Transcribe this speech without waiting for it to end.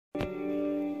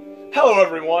Hello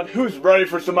everyone, who's ready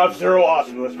for some F-Zero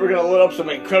awesomeness? We're gonna load up some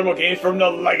incredible games from the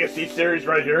Legacy series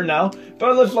right here now.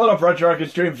 But let's load up RetroArch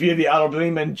Stream via the Auto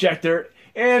Beam Injector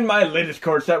and my latest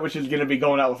cord set, which is gonna be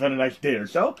going out within the next day or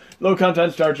so. Low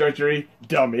content Star Trajectory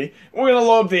Dummy. We're gonna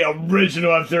load up the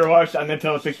original F-Zero X on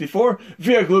Nintendo 64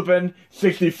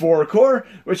 Vehicles+Levels core,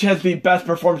 which has the best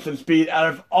performance and speed out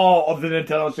of all of the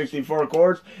Nintendo 64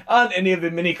 cores on any of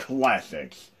the mini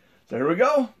classics. So here we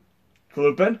go.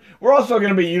 Lupin. We're also going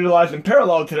to be utilizing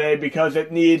Parallel today because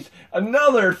it needs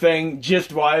another thing,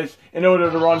 gist-wise, in order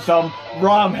to run some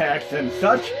ROM hacks and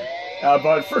such.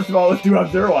 But first of all, let's do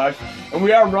F-Zero X. And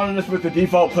we are running this with the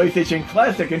default PlayStation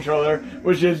Classic controller,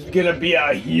 which is going to be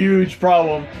a huge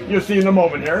problem. You'll see in a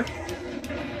moment here.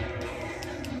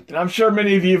 And I'm sure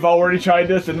many of you have already tried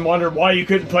this and wondered why you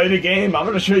couldn't play the game. I'm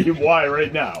going to show you why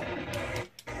right now.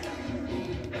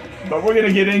 But we're going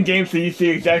to get in game so you see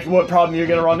exactly what problem you're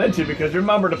going to run into, because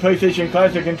remember, the PlayStation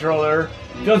Classic controller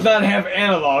does not have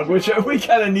analog, which we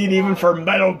kind of need even for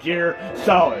Metal Gear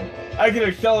Solid. I can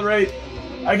accelerate,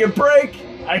 I can brake,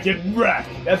 I can wreck.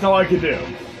 That's all I can do.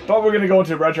 But we're going to go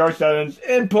into RetroArch settings,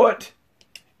 input,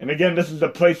 and again, this is the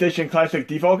PlayStation Classic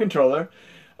default controller.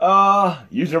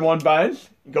 User 1 binds,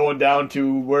 going down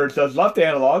to where it says left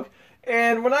analog.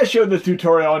 And when I showed this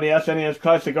tutorial on the SNES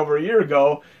Classic over a year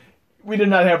ago, we did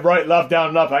not have right, left, down,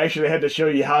 and up. I actually had to show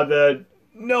you how to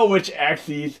know which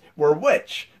axes were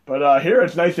which. But here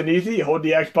it's nice and easy. You hold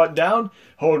the X button down,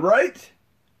 hold right.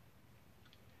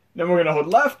 Then we're going to hold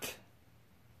left,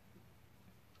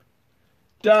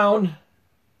 down,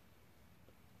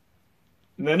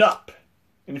 and then up.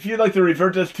 And if you'd like to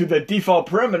revert this to the default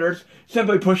parameters,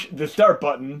 simply push the start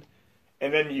button,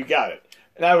 and then you got it.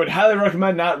 And I would highly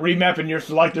recommend not remapping your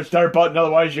selector start button,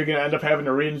 otherwise you're going to end up having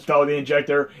to reinstall the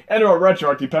injector and or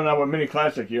RetroArch, depending on what mini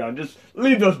classic you're on. Just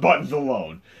leave those buttons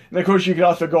alone. And of course you can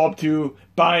also go up to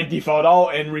bind default all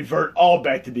and revert all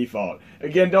back to default.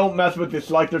 Again, don't mess with the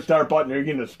selector start button or you're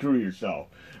going to screw yourself.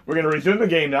 We're going to resume the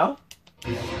game now.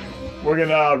 We're going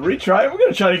to retry it. We're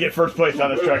going to try to get first place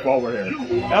on this track while we're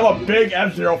here. I'm a big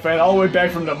F-Zero fan, all the way back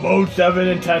from the Mode 7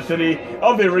 intensity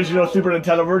of the original Super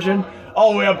Nintendo version,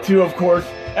 all the way up to, of course,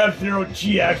 F-Zero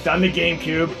GX on the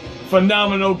GameCube.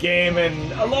 Phenomenal game,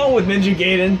 and along with Ninja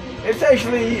Gaiden, it's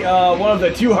actually one of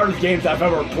the 2 hardest games I've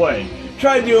ever played.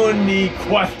 Try doing the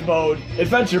Quest mode,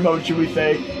 Adventure mode should we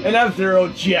say, in F-Zero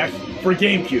GX for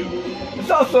GameCube. It's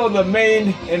also the main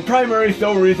and primary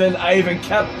sole reason I even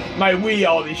kept my Wii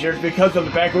all these years, because of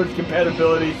the backwards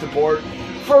compatibility support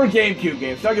for GameCube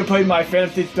games. So I can play my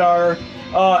Phantasy Star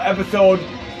episode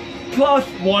Plus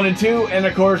 1 and 2, and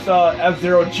of course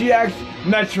F-Zero GX,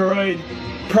 Metroid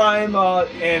Prime,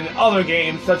 and other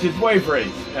games such as Wave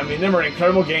Race. I mean, them are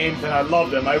incredible games and I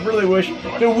love them. I really wish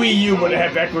the Wii U would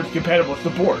have had backwards compatible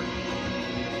support.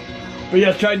 But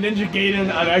yes, try Ninja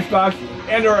Gaiden on Xbox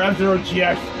and or F-Zero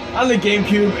GX on the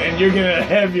GameCube, and you're gonna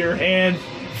have your hands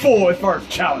full as far as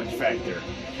challenge factor.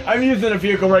 I'm using a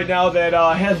vehicle right now that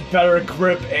has better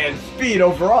grip and speed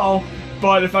overall,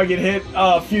 but if I get hit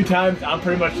a few times, I'm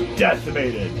pretty much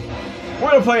decimated. We're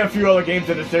going to play a few other games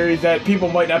in the series that people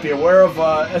might not be aware of,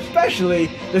 especially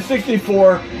the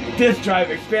 64 disc drive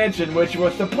expansion, which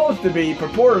was supposed to be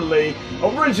purportedly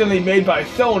originally made by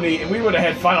Sony, and we would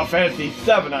have had Final Fantasy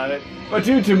VII on it, but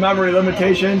due to memory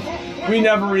limitations, we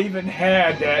never even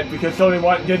had that because Sony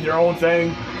went and did their own thing,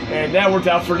 and that worked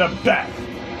out for the best.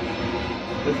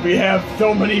 Because we have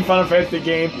so many Final Fantasy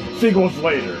game sequels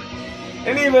later.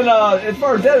 And even, as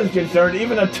far as that is concerned,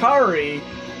 even Atari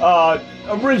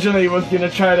originally was going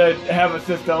to try to have a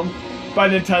system by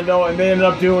Nintendo, and they ended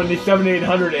up doing the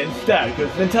 7800 instead,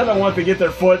 because Nintendo wanted to get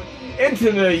their foot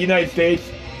into the United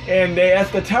States, and they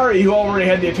asked Atari, who already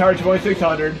had the Atari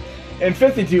 2600 and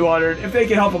 5200, if they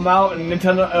could help them out, and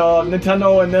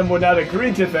Nintendo and them would not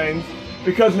agree to things,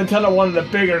 because Nintendo wanted a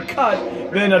bigger cut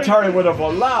than Atari would have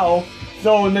allowed.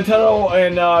 So Nintendo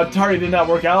and Atari did not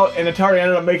work out, and Atari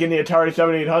ended up making the Atari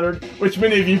 7800, which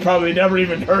many of you probably never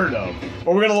even heard of.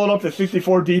 But we're going to load up the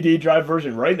 64DD drive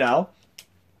version right now.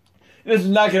 This is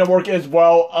not going to work as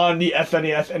well on the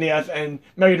SNES, NES, and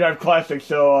Mega Drive Classic,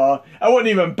 so I wouldn't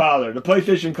even bother. The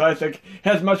PlayStation Classic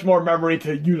has much more memory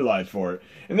to utilize for it.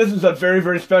 And this is a very,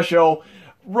 very special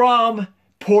ROM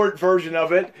port version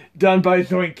of it, done by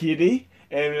Zoinkity.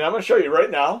 And I'm going to show you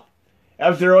right now.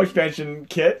 F-Zero expansion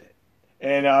kit.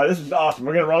 And this is awesome.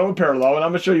 We're going to run it with Parallel, and I'm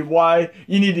going to show you why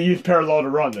you need to use Parallel to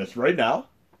run this right now.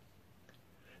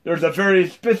 There's a very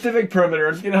specific perimeter.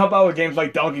 It's going to help out with games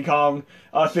like Donkey Kong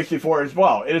 64 as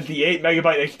well. It is the 8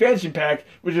 megabyte expansion pack,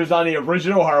 which is on the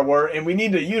original hardware, and we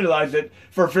need to utilize it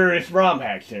for various ROM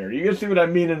hacks here. You're going to see what I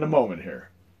mean in a moment here.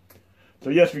 So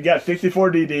yes, we got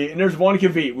 64DD, and there's one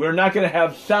caveat. We're not going to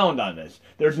have sound on this.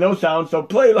 There's no sound, so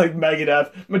play like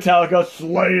Megadeth, Metallica,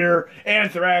 Slayer,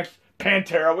 Anthrax,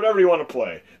 Pantera, whatever you want to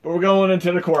play. But we're going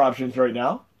into the core options right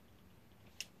now.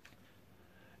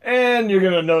 And you're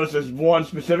going to notice there's one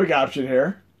specific option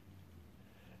here.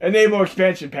 Enable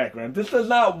expansion pack RAM. This does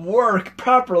not work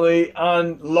properly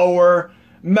on lower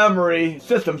memory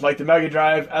systems like the Mega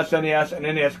Drive, SNES, and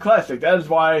NES Classic. That is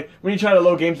why when you try to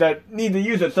load games that need to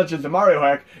use it, such as the Mario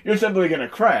Hack, you're simply going to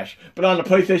crash. But on the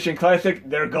PlayStation Classic,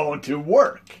 they're going to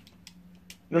work.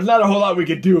 There's not a whole lot we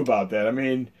could do about that. I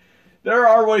mean, there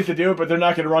are ways to do it, but they're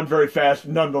not going to run very fast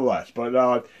nonetheless.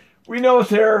 But we notice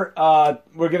here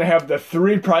we're going to have the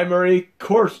 3 primary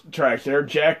course tracks here,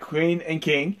 Jack, Queen, and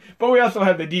King. But we also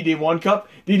have the DD1 Cup,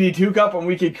 DD2 Cup, and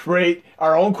we can create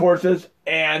our own courses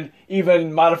and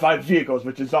even modified vehicles,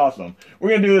 which is awesome. We're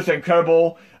going to do this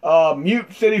incredible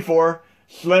Mute City 4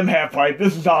 Slim Half Pipe.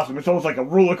 This is awesome. It's almost like a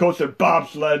roller coaster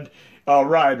bobsled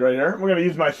ride right here. We're going to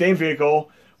use my same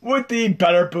vehicle with the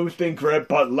better boosting grip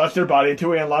but lesser body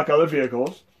until we unlock other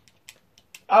vehicles.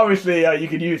 Obviously, you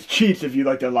could use cheats if you'd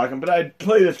like to unlock them, but I'd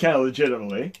play this kind of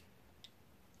legitimately.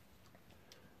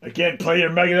 Again, play your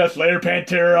Megadeth, Slayer,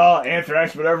 Pantera,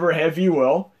 Anthrax, whatever have you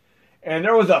will. And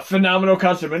there was a phenomenal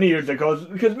concert many years ago,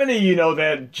 because many of you know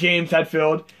that James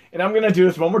Hetfield, and I'm going to do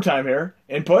this one more time here.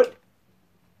 Input.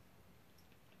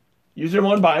 User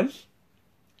 1 binds.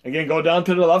 Again, go down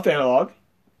to the left analog.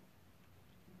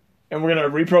 And we're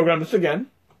going to reprogram this again.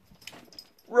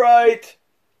 Right,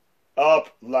 up,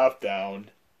 left, down.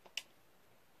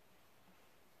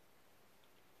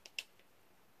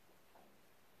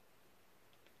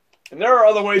 And there are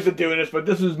other ways of doing this, but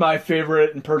this is my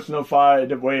favorite and personified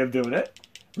way of doing it.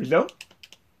 Resume.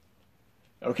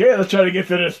 Okay, let's try to get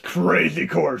through this crazy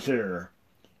course here.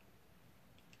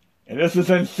 And this is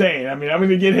insane. I mean, I'm going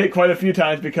to get hit quite a few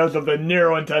times because of the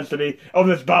narrow intensity of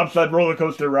this bobsled roller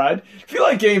coaster ride. If you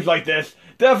like games like this,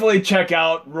 definitely check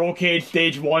out Roll Cage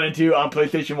Stage 1 and 2 on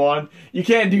PlayStation 1. You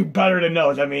can't do better than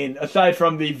those. I mean, aside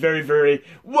from the very, very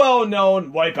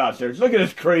well-known Wipeout series. Look at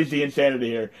this crazy insanity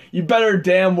here. You better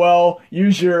damn well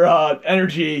use your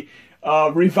energy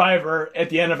reviver at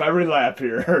the end of every lap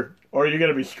here, or you're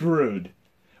going to be screwed.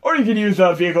 Or you could use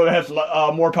a vehicle that has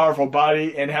a more powerful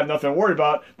body and have nothing to worry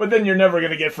about, but then you're never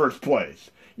going to get first place.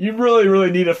 You really,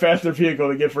 really need a faster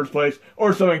vehicle to get first place,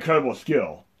 or some incredible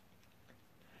skill.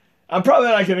 I'm probably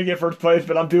not going to get first place,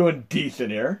 but I'm doing decent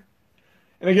here.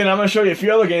 And again, I'm going to show you a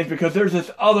few other games, because there's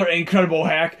this other incredible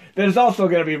hack that is also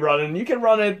going to be running. You can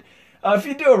run it, if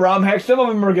you do a ROM hack, some of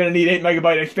them are going to need 8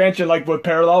 megabyte expansion like with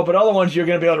Parallel, but other ones you're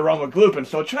going to be able to run with Glupin.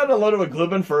 So try to load it with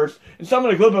Glupin first, and some of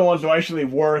the Glupin ones will actually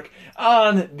work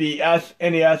on the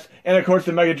SNES and of course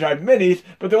the Mega Drive Minis,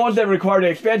 but the ones that require the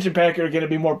expansion pack are going to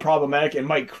be more problematic and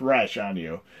might crash on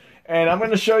you. And I'm going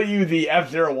to show you the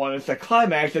F-Zero one. It's a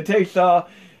Climax. It takes kind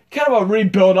of a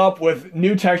rebuild up with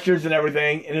new textures and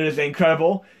everything, and it is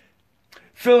incredible.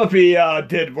 Philippe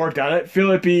did work on it.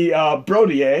 Philippe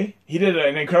Brodier, he did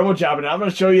an incredible job, and I'm going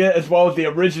to show you as well as the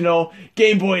original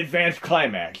Game Boy Advance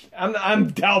Climax. I'm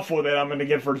doubtful that I'm going to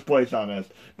get first place on this,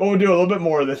 but we'll do a little bit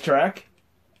more of this track.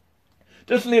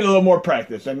 Just need a little more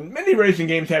practice, and many racing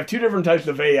games have 2 different types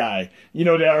of AI, you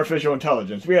know, the artificial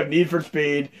intelligence. We have Need for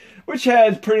Speed, which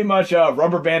has pretty much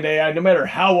rubber band AI. No matter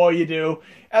how well you do,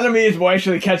 enemies will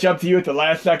actually catch up to you at the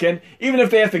last second, even if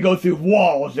they have to go through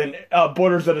walls and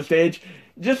borders of the stage.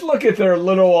 Just look at their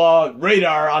little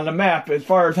radar on the map as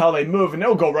far as how they move, and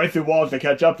they'll go right through walls to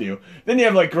catch up to you. Then you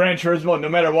have like Gran Turismo, and no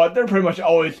matter what, they're pretty much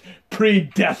always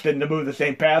predestined to move the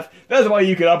same path. That's why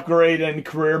you could upgrade in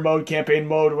career mode, campaign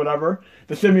mode, whatever,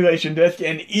 the simulation disc,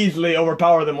 and easily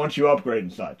overpower them once you upgrade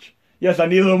and such. Yes, I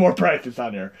need a little more practice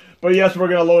on here. But yes, we're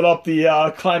going to load up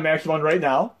the Climax one right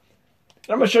now.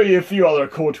 I'm going to show you a few other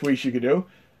cool tweaks you could do.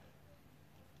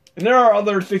 And there are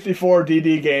other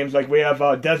 64DD games, like we have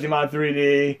Desimon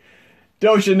 3D,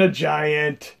 Doshin the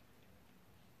Giant.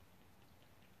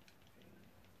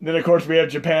 Then, of course, we have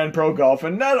Japan Pro Golf,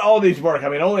 and not all these work. I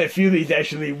mean, only a few of these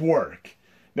actually work.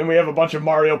 Then we have a bunch of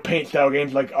Mario Paint-style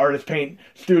games, like Artist Paint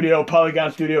Studio,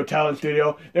 Polygon Studio, Talent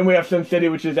Studio. Then we have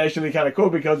SimCity, which is actually kind of cool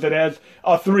because it has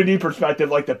a 3D perspective,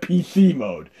 like the PC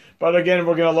mode. But again,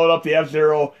 we're going to load up the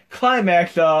F-Zero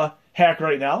Climax hack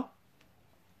right now.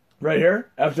 Right here,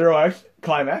 F-Zero X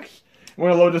Climax. We're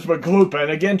going to load this with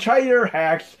Glupin. Again, try your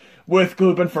hacks with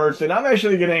Glupin first. And I'm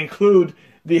actually going to include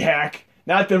the hack,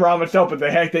 not the ROM itself, but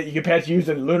the hack that you can patch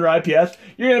using Lunar IPS.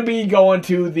 You're going to be going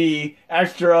to the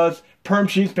extras, perm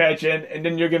cheese patch in, and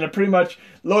then you're going to pretty much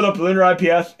load up Lunar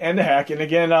IPS and the hack. And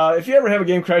again, if you ever have a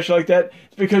game crash like that,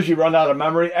 it's because you run out of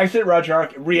memory. Exit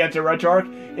RetroArch, re-enter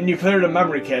RetroArch, and you clear the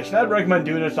memory cache. And I'd recommend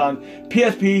doing this on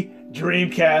PSP,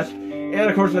 Dreamcast, and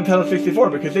of course Nintendo 64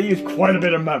 because they use quite a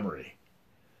bit of memory.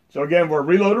 So again, we're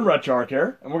reloading RetroArch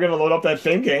here, and we're going to load up that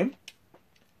same game.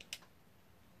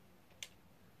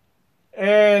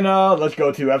 And let's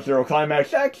go to F-Zero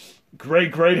Climax Hack.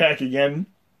 Great hack again.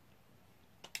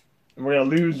 And we're going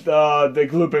to lose the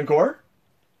Gloopin core.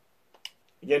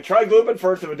 Again, try Gloopin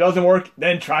first. If it doesn't work,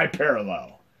 then try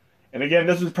Parallel. And again,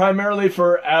 this is primarily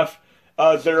for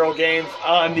F-Zero games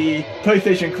on the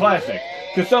PlayStation Classic.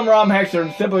 Because some ROM hacks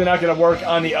are simply not going to work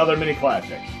on the other mini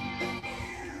classics.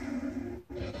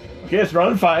 Okay, it's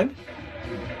running fine.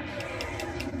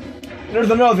 There's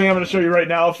another thing I'm going to show you right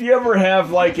now. If you ever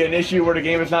have like an issue where the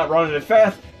game is not running as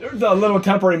fast, there's a little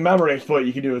temporary memory exploit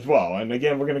you can do as well. And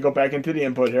again, we're going to go back into the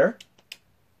input here.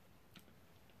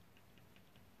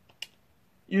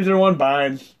 User 1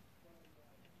 binds.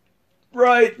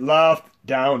 Right, left,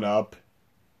 down, up.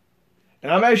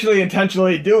 And I'm actually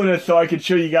intentionally doing this so I can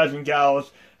show you guys and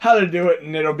gals how to do it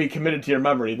and it'll be committed to your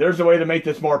memory. There's a way to make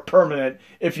this more permanent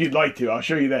if you'd like to. I'll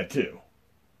show you that too.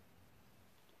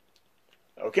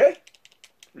 Okay.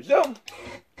 Resume.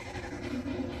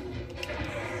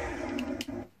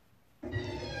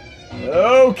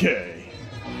 Okay.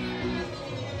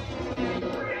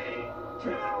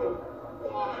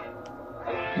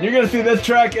 You're going to see this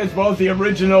track as well as the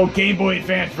original Game Boy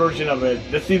Advance version of it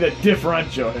to see the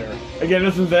differential here. Again,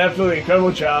 this is an absolutely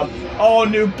incredible job. All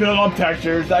new build-up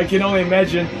textures. I can only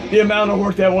imagine the amount of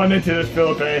work that went into this,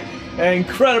 Philippe. An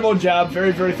incredible job.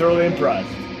 Very thoroughly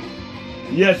impressed.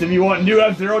 Yes, if you want new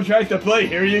F-Zero tracks to play,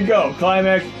 here you go.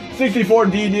 Climax 64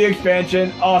 DD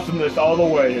expansion. Awesomeness all the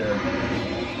way here.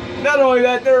 Not only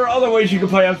that, there are other ways you can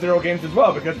play F-Zero games as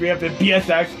well, because we have the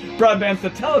BSX Broadband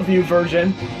Satellaview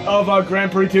version of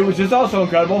Grand Prix 2, which is also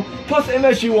incredible, plus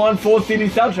MSU1 full CD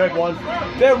soundtrack ones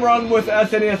that run with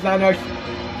SNES 9X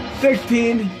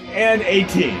 16 and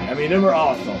 18. I mean, they were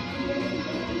awesome.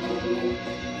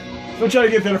 So we'll try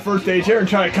to get to the first stage here and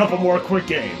try a couple more quick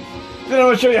games. Then I'm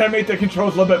going to show you how to make the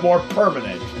controls a little bit more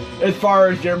permanent as far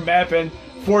as your mapping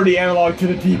for the analog to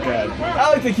the D-pad.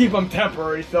 I like to keep them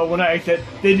temporary so when I exit,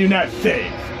 they do not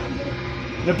save.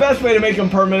 The best way to make them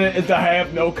permanent is to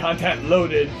have no content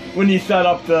loaded when you set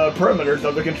up the perimeters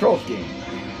of the control scheme.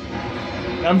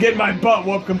 Now, I'm getting my butt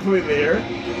whooped completely here,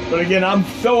 but again, I'm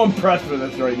so impressed with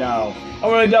this right now. I'm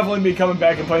going to definitely be coming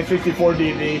back and playing 64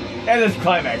 DD and this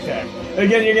Climax hack.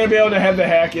 Again, you're going to be able to have the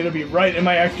hack. It'll be right in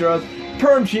my extras.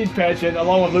 Perm cheese patch in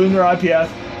along with Lunar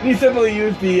IPS. And you simply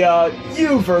use the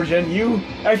U version, U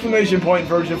exclamation point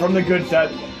version from the good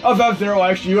set of F-Zero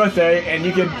X USA, and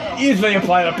you can easily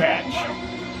apply the patch.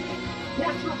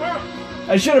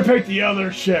 I should have picked the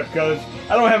other ship because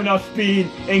I don't have enough speed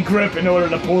and grip in order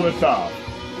to pull this off.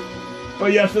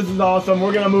 But yes, this is awesome.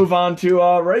 We're going to move on to,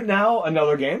 right now,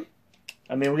 another game.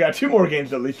 I mean, we got 2 more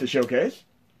games at least to showcase.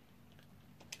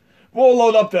 We'll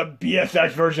load up the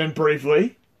BSX version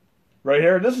briefly. Right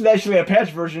here. This is actually a patch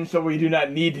version, so we do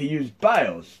not need to use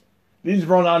BIOS. These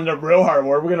run on the real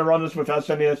hardware. We're going to run this with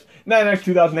SNES 9X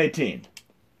 2018.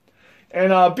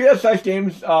 And BSX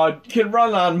games can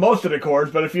run on most of the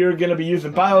cores, but if you're going to be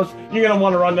using BIOS, you're going to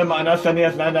want to run them on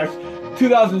SNES 9X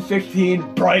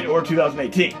 2016, Bright, or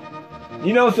 2018.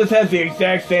 You notice this has the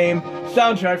exact same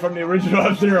soundtrack from the original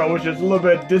F-Zero, which is a little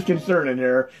bit disconcerting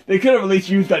here. They could have at least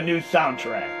used a new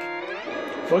soundtrack.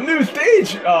 So new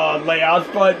stage layouts,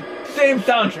 but same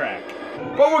soundtrack.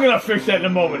 But we're going to fix that in a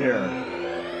moment here.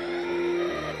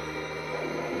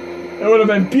 It would have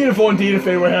been beautiful indeed if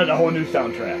they would have had a whole new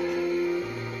soundtrack.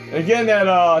 And again, that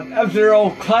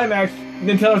F-Zero Climax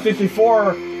Nintendo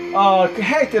 64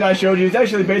 hack that I showed you is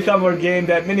actually based off of a game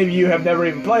that many of you have never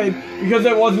even played because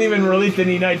it wasn't even released in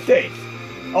the United States.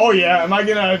 Oh yeah, am I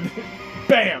going to...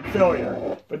 Bam!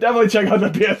 Failure. But definitely check out the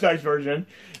PSX version.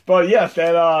 But yes,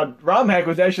 that ROM hack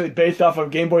was actually based off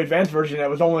of Game Boy Advance version that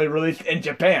was only released in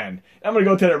Japan. I'm going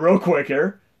to go to that real quick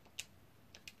here.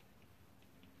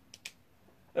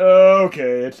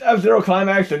 Okay, it's F-Zero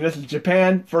Climax, and this is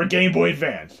Japan for Game Boy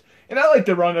Advance. And I like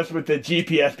to run this with the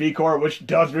GPSP core, which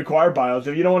does require BIOS.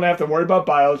 If you don't want to have to worry about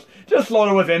BIOS, just load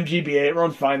it with MGBA. It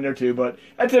runs fine there too, but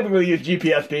I typically use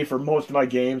GPSP for most of my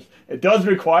games. It does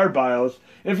require BIOS.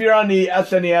 If you're on the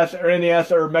SNES or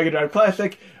NES or Mega Drive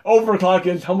Classic, overclock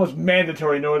is almost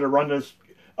mandatory in order to run this,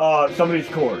 some of these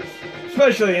cores,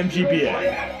 especially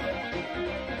MGBA.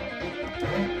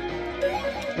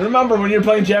 Remember, when you're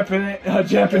playing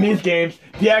Japanese games,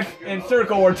 the X and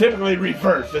circle are typically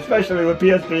reversed, especially with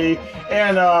PSP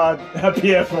and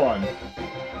PS1.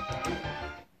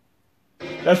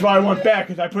 That's why I went back,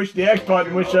 because I pushed the X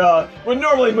button, which would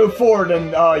normally move forward in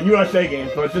USA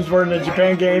games. But since we're in a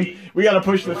Japan game, we got to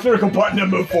push the circle button to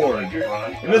move forward.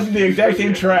 And this is the exact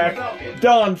same track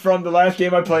done from the last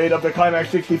game I played of the Climax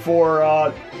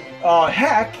 64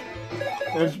 hack.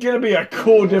 And it's going to be a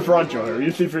cool differential here.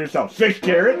 You see for yourself. 6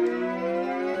 carat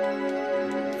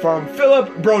from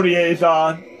Philippe Brodier's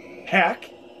hack.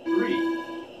 3,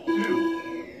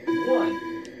 2, 1.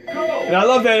 And I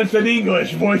love that it's in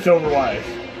English, voiceover-wise.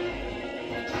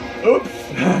 Oops,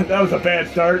 that was a bad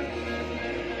start.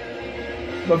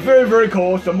 But very, very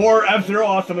cool. Some more F-Zero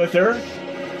awesomeness here.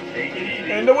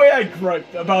 And the way I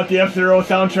griped about the F-Zero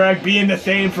soundtrack being the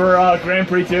same for Grand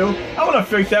Prix 2, I want to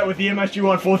fix that with the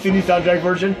MSU1 full CD soundtrack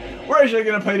version. We're actually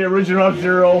going to play the original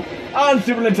F-Zero on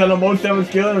Super Nintendo, Mode 7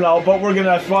 scale and all, but we're going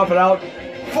to swap it out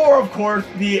for, of course,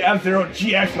 the F-Zero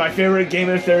GX, my favorite game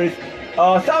in the series,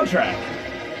 soundtrack.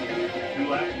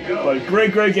 But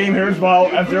great game here as well.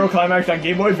 F-Zero Climax on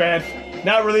Game Boy Advance.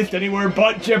 Not released anywhere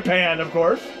but Japan, of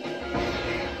course.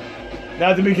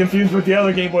 Not to be confused with the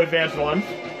other Game Boy Advance ones.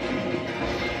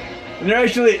 And there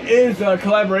actually is a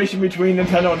collaboration between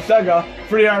Nintendo and Sega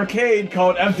for the arcade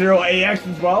called F-Zero AX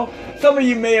as well. Some of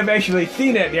you may have actually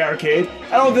seen it in the arcade.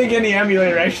 I don't think any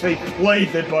emulator actually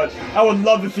plays it, but I would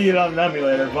love to see it on an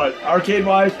emulator. But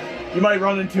arcade-wise, you might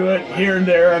run into it here and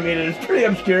there. I mean, it's pretty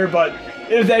obscure, but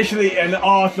it is actually an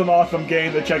awesome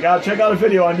game to check out. Check out a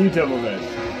video on YouTube of this.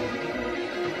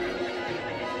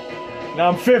 Now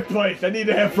I'm 5th place. I need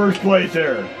to have 1st place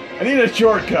here. I need a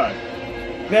shortcut.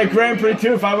 That Grand Prix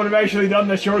 2, if I would have actually done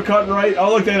the shortcut right, oh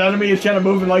look, that enemy is kind of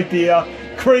moving like the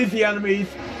crazy enemies.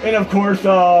 And of course,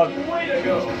 way to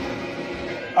go.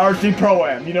 RC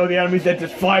Pro-Am. You know, the enemies that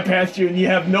just fly past you and you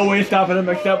have no way of stopping them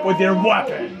except with their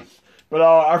weapons. But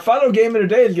our final game of the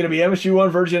day is going to be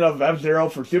MSU1 version of F-Zero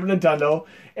for Super Nintendo.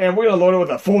 And we're going to load it with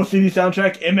a full CD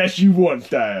soundtrack, MSU1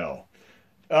 style.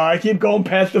 I keep going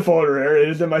past the folder here. It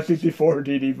is in my 64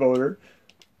 DD folder.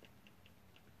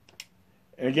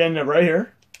 And again, right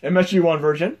here, MSU1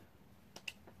 version.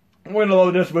 We're going to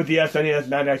load this with the SNES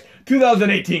 9X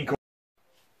 2018 core.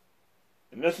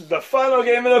 And this is the final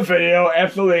game of the video.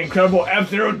 Absolutely incredible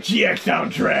F-Zero GX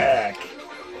soundtrack.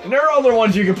 And there are other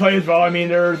ones you can play as well. I mean,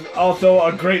 there's also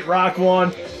a great rock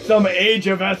one, some Age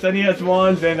of SNES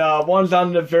ones, and ones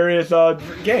on the various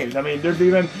games. I mean, there's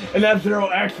even an F-Zero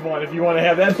X one if you want to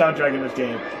have that soundtrack in this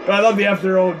game. But I love the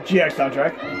F-Zero GX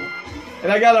soundtrack.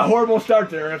 And I got a horrible start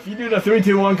there. If you do the 3,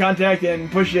 2, 1 contact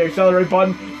and push the accelerate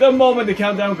button, the moment the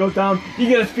countdown goes down, you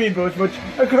get a speed boost, which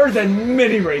occurs in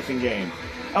many racing games.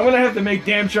 I'm going to have to make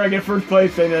damn sure I get 1st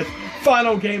place in this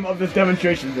final game of this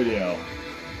demonstration video.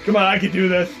 Come on, I can do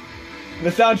this. The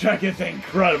soundtrack is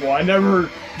incredible. I never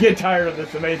get tired of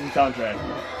this amazing soundtrack.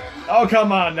 Oh,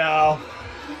 come on now.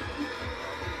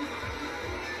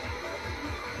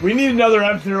 We need another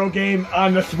F-Zero game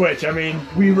on the Switch. I mean,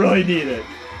 we really need it.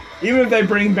 Even if they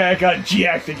bring back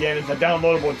GX again, it's a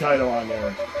downloadable title on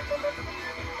there.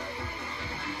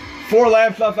 4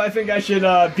 laps left. I think I should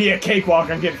be a cakewalk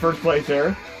on getting 1st place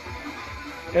here.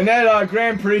 And that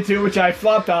Grand Prix 2, which I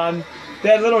flopped on,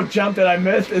 that little jump that I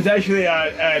missed is actually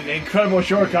an incredible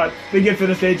shortcut to get to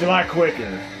the stage a lot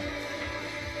quicker.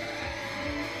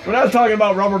 When I was talking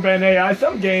about Rubber Band AI,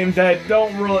 some games that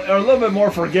don't really are a little bit more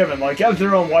forgiving, like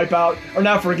F-Zero and Wipeout, are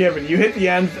not forgiving. You hit the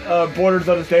ends borders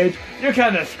of the stage, you're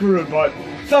kind of screwed. But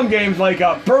some games like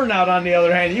Burnout, on the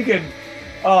other hand, you can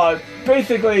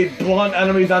basically blunt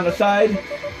enemies on the side,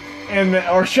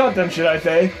 or shunt them, should I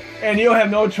say. And you'll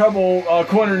have no trouble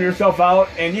cornering yourself out,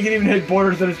 and you can even hit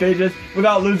borders of the stages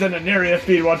without losing an area of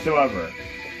speed whatsoever.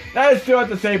 Now, I still have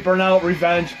to say Burnout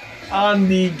Revenge on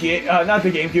the not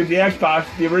the GameCube, the Xbox,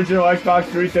 the original Xbox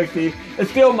 360, is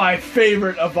still my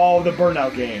favorite of all of the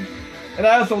Burnout games. And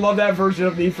I also love that version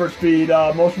of Need for Speed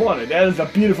Most Wanted. That is a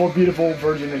beautiful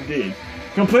version indeed.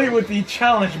 Complete with the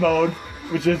challenge mode,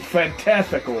 which is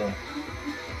fantastical.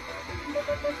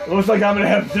 It looks like I'm going to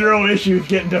have 0 issues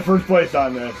getting to 1st place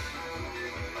on this.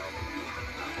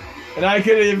 And I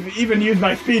could have even used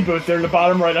my speed boost there in the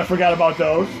bottom right. I forgot about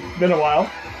those. Been a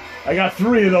while. I got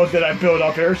 3 of those that I built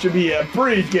up here. Should be a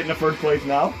breeze getting to 1st place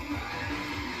now.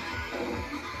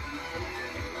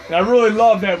 And I really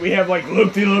love that we have like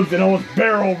loop-de-loops and almost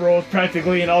barrel rolls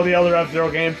practically in all the other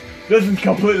F-Zero games. This is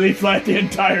completely flat the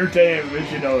entire time,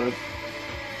 as you notice.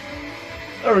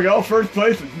 There we go. 1st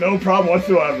place with no problem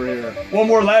whatsoever here. 1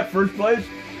 more lap, 1st place.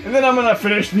 And then I'm going to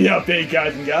finish the update,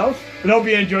 guys and gals. But hope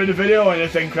you enjoyed the video and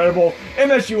this incredible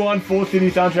MSU1 full CD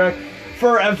soundtrack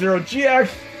for F-Zero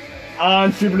GX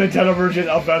on Super Nintendo version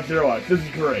of F-Zero X. This is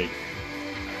great.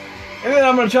 And then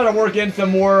I'm going to try to work in some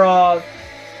more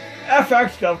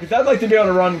FX stuff, because I'd like to be able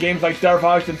to run games like Star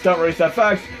Fox and Stunt Race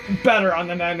FX better on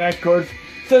the 99 cores,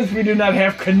 since we do not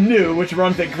have Canoe, which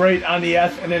runs it great on the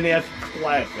S and NES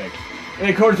Classic. And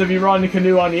of course, if you run the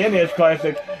Canoe on the NES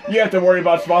Classic, you have to worry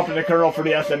about swapping the kernel for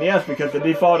the SNES, because the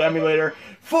default emulator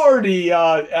for the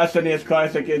SNES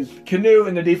Classic is Canoe,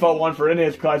 and the default one for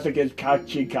NES Classic is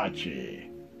Kachi Kachi.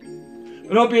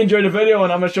 I hope you enjoyed the video,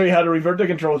 and I'm going to show you how to revert the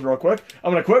controls real quick.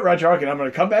 I'm going to quit RetroArch, and I'm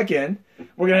going to come back in.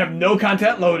 We're going to have no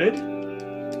content loaded.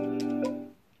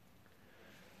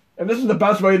 And this is the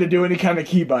best way to do any kind of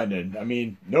key binding. I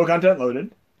mean, no content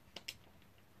loaded.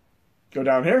 Go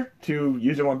down here to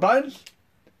user one binds.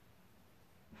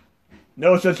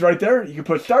 Notice it's right there. You can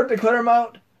put start to clear them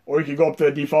out, or you can go up to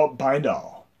the default bind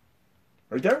all.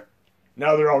 Right there.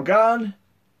 Now they're all gone.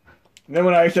 And then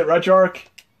when I exit RetroArch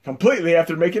completely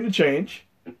after making the change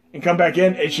and come back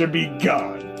in, it should be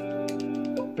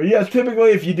gone. But yes,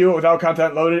 typically if you do it without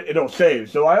content loaded, it'll save.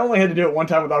 So I only had to do it one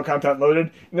time without content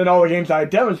loaded, and then all the games I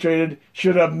demonstrated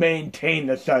should have maintained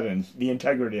the settings, the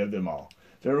integrity of them all.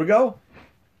 So there we go.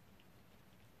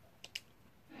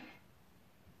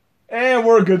 And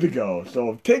we're good to go.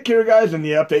 So take care, guys, and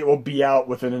the update will be out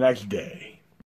within the next day.